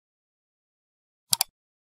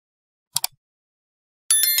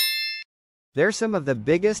They're some of the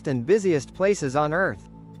biggest and busiest places on Earth.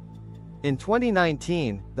 In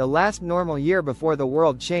 2019, the last normal year before the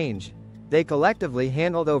world changed, they collectively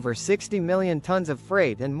handled over 60 million tons of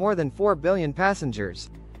freight and more than 4 billion passengers.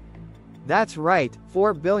 That's right,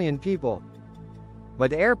 4 billion people.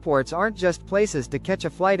 But airports aren't just places to catch a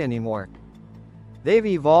flight anymore. They've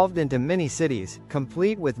evolved into mini-cities,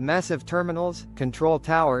 complete with massive terminals, control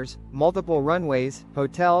towers, multiple runways,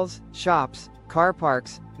 hotels, shops, car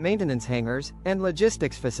parks, maintenance hangars, and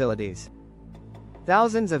logistics facilities.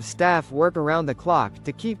 Thousands of staff work around the clock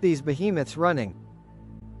to keep these behemoths running.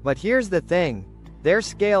 But here's the thing, their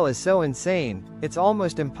scale is so insane, it's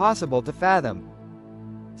almost impossible to fathom.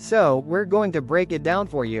 So, we're going to break it down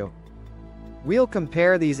for you. We'll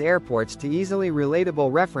compare these airports to easily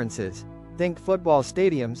relatable references, think football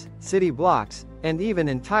stadiums, city blocks, and even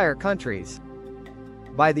entire countries.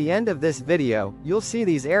 By the end of this video, you'll see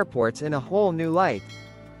these airports in a whole new light.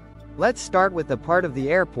 Let's start with the part of the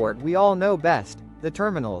airport we all know best, the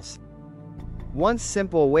terminals. Once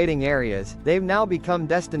simple waiting areas, they've now become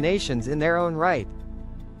destinations in their own right.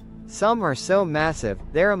 Some are so massive,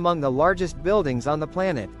 they're among the largest buildings on the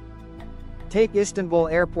planet. Take Istanbul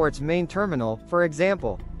Airport's main terminal, for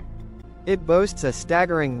example. It boasts a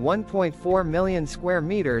staggering 1.4 million square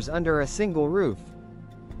meters under a single roof.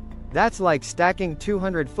 That's like stacking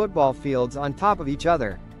 200 football fields on top of each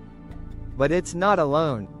other. But it's not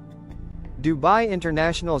alone. Dubai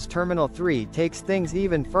International's Terminal 3 takes things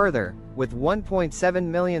even further, with 1.7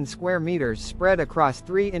 million square meters spread across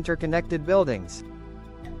 3 interconnected buildings.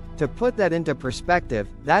 To put that into perspective,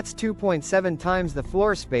 that's 2.7 times the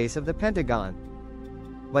floor space of the Pentagon.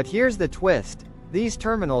 But here's the twist, these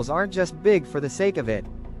terminals aren't just big for the sake of it.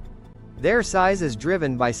 Their size is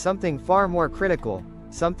driven by something far more critical,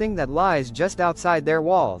 something that lies just outside their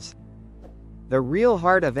walls. The real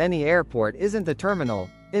heart of any airport isn't the terminal,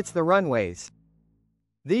 it's the runways.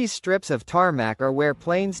 These strips of tarmac are where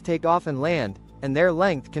planes take off and land, and their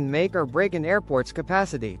length can make or break an airport's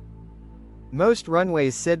capacity. Most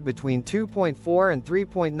runways sit between 2.4 and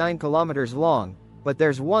 3.9 kilometers long, but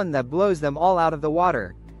there's one that blows them all out of the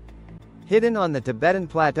water. Hidden on the Tibetan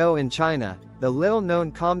Plateau in China, the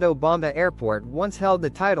little-known Komdo Bomba Airport once held the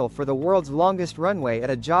title for the world's longest runway at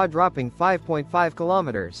a jaw-dropping 5.5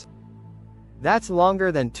 kilometers. That's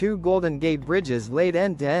longer than 2 Golden Gate bridges laid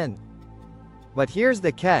end-to-end. But here's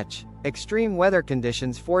the catch, extreme weather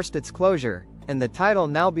conditions forced its closure, and the title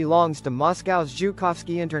now belongs to Moscow's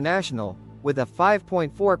Zhukovsky International, with a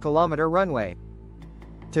 5.4-kilometer runway.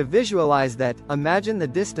 To visualize that, imagine the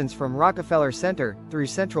distance from Rockefeller Center, through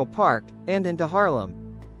Central Park, and into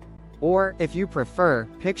Harlem. Or, if you prefer,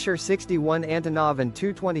 picture 61 Antonov and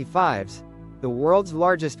 225s, the world's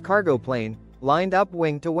largest cargo plane, lined up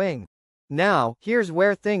wing to wing. Now, here's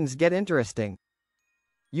where things get interesting.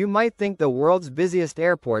 You might think the world's busiest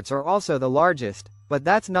airports are also the largest, but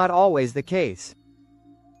that's not always the case.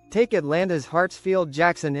 Take Atlanta's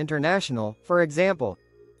Hartsfield-Jackson International, for example.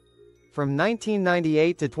 From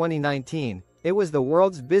 1998 to 2019, it was the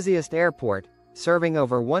world's busiest airport, serving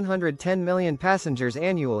over 110 million passengers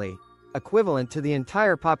annually, equivalent to the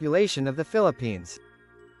entire population of the Philippines.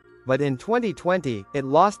 But in 2020, it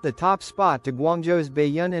lost the top spot to Guangzhou's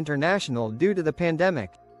Baiyun International due to the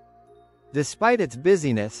pandemic. Despite its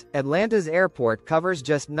busyness, Atlanta's airport covers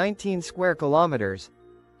just 19 square kilometers.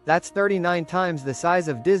 That's 39 times the size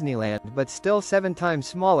of Disneyland but still 7 times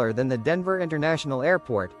smaller than the Denver International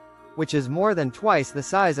Airport, which is more than twice the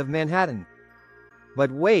size of Manhattan.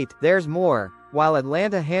 But wait, there's more. While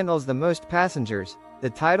Atlanta handles the most passengers, the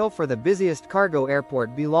title for the busiest cargo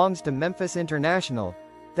airport belongs to Memphis International,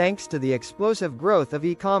 thanks to the explosive growth of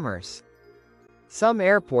e-commerce. Some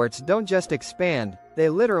airports don't just expand, they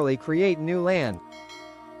literally create new land.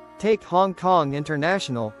 Take Hong Kong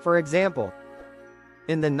International, for example.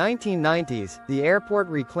 In the 1990s, the airport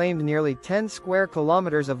reclaimed nearly 10 square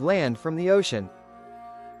kilometers of land from the ocean.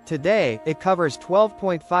 Today, it covers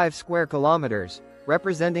 12.5 square kilometers,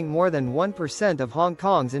 representing more than 1% of Hong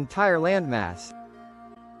Kong's entire landmass.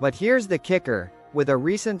 But here's the kicker, with a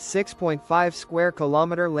recent 6.5 square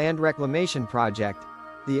kilometer land reclamation project,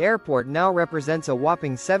 the airport now represents a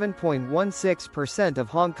whopping 7.16% of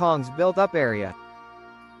Hong Kong's built-up area.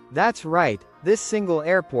 That's right, this single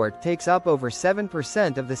airport takes up over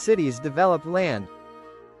 7% of the city's developed land.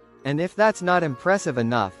 And if that's not impressive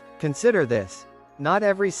enough, consider this. Not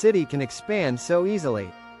every city can expand so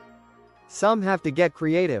easily. Some have to get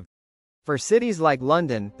creative. For cities like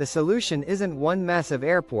London, the solution isn't one massive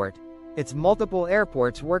airport, it's multiple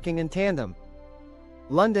airports working in tandem.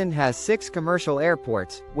 London has 6 commercial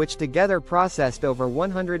airports, which together processed over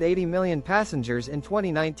 180 million passengers in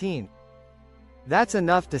 2019. That's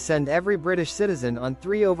enough to send every British citizen on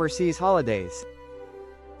 3 overseas holidays.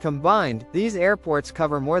 Combined, these airports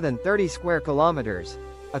cover more than 30 square kilometers,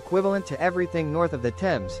 equivalent to everything north of the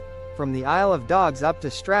Thames, from the Isle of Dogs up to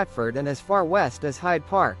Stratford and as far west as Hyde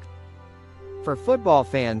Park. For football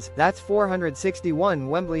fans, that's 461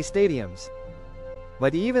 Wembley stadiums.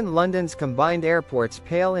 But even London's combined airports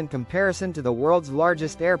pale in comparison to the world's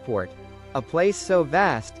largest airport, a place so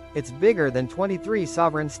vast, it's bigger than 23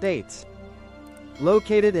 sovereign states.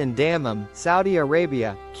 Located in Dammam, Saudi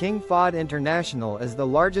Arabia, King Fahd International is the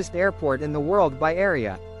largest airport in the world by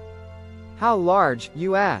area. How large,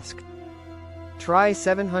 you ask? Try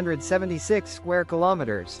 776 square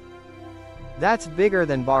kilometers. That's bigger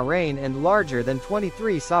than Bahrain and larger than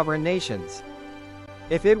 23 sovereign nations.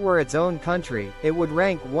 If it were its own country, it would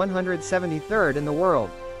rank 173rd in the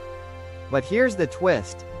world. But here's the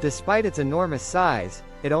twist, despite its enormous size,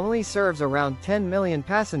 it only serves around 10 million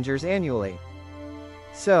passengers annually.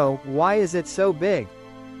 So, why is it so big?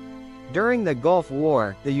 During the Gulf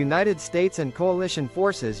War, the United States and coalition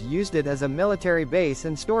forces used it as a military base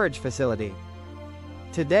and storage facility.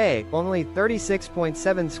 Today, only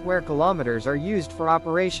 36.7 square kilometers are used for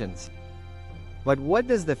operations. But what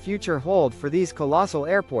does the future hold for these colossal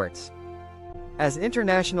airports? As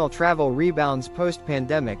international travel rebounds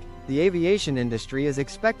post-pandemic, the aviation industry is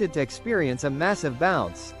expected to experience a massive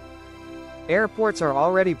bounce. Airports are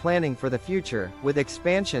already planning for the future, with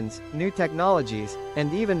expansions, new technologies,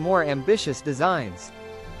 and even more ambitious designs.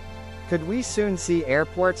 Could we soon see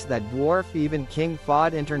airports that dwarf even King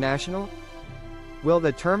Fahd International? Will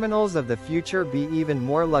the terminals of the future be even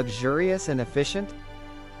more luxurious and efficient?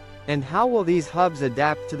 And how will these hubs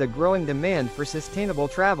adapt to the growing demand for sustainable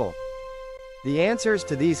travel? The answers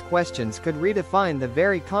to these questions could redefine the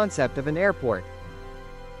very concept of an airport.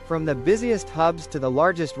 From the busiest hubs to the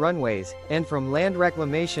largest runways, and from land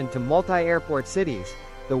reclamation to multi-airport cities,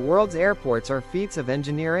 the world's airports are feats of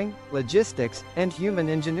engineering, logistics, and human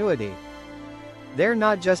ingenuity. They're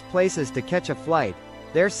not just places to catch a flight,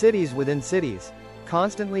 they're cities within cities,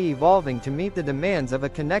 constantly evolving to meet the demands of a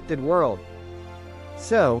connected world.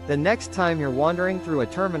 So, the next time you're wandering through a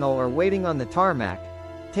terminal or waiting on the tarmac,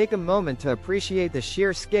 take a moment to appreciate the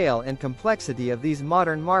sheer scale and complexity of these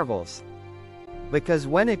modern marvels. Because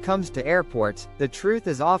when it comes to airports, the truth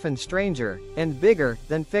is often stranger and bigger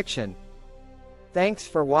than fiction. Thanks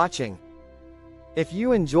for watching. If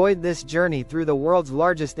you enjoyed this journey through the world's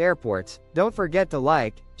largest airports, don't forget to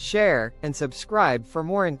like, share, and subscribe for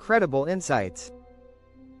more incredible insights.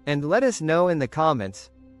 And let us know in the comments,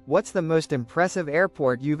 what's the most impressive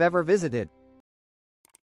airport you've ever visited?